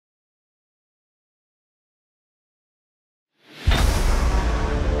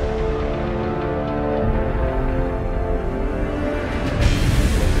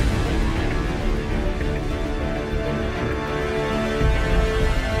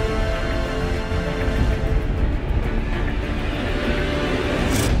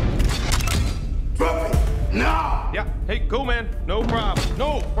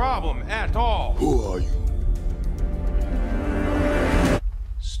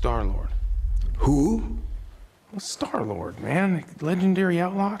Star-Lord. Who? Well, Star-Lord, man. Legendary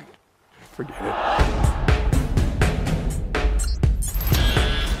outlaw. Forget it.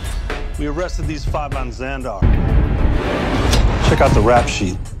 We arrested these 5 on Xandar. Check out the rap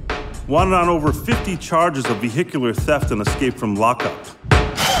sheet. Wanted on over 50 charges of vehicular theft and escape from lockup.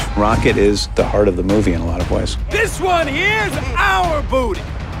 Rocket is the heart of the movie in a lot of ways. This one here's our booty.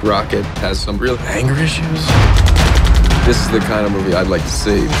 Rocket has some real anger issues. This is the kind of movie I'd like to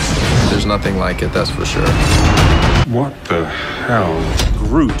see. There's nothing like it, that's for sure. What the hell?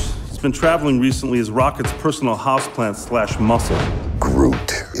 Groot has been traveling recently as Rocket's personal houseplant / muscle.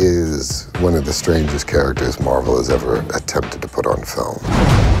 Groot is one of the strangest characters Marvel has ever attempted to put on film.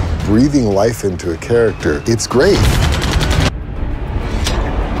 Breathing life into a character, it's great.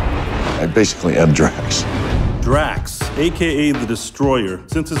 I basically am Drax. Drax, aka the Destroyer.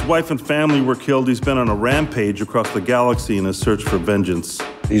 Since his wife and family were killed, he's been on a rampage across the galaxy in his search for vengeance.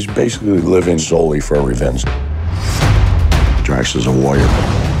 He's basically living solely for revenge. Drax is a warrior,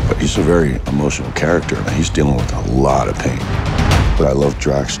 but he's a very emotional character, and he's dealing with a lot of pain. But I love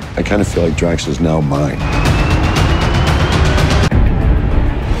Drax. I kind of feel like Drax is now mine.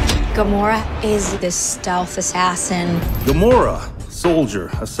 Gamora is this stealth assassin. Gamora, soldier,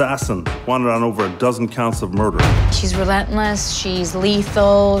 assassin, wanted on over a dozen counts of murder. She's relentless, she's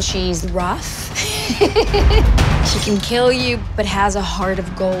lethal, she's rough. She can kill you, but has a heart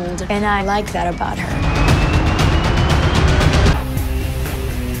of gold. And I like that about her.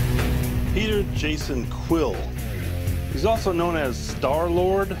 Peter Jason Quill. He's also known as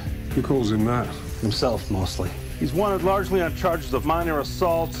Star-Lord. Who calls him that? Himself, mostly. He's wanted largely on charges of minor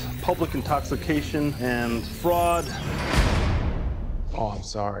assault, public intoxication, and fraud. Oh, I'm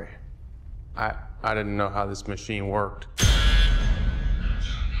sorry. I didn't know how this machine worked.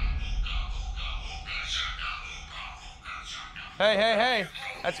 Hey,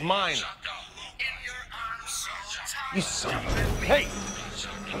 that's mine. You son of a... Hey,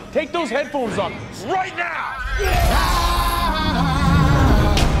 take those headphones off right now!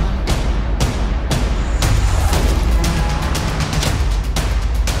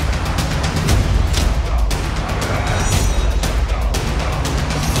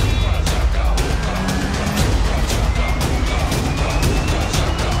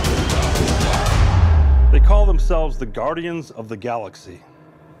 They call themselves the Guardians of the Galaxy.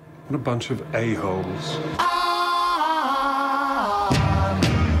 What a bunch of a-holes.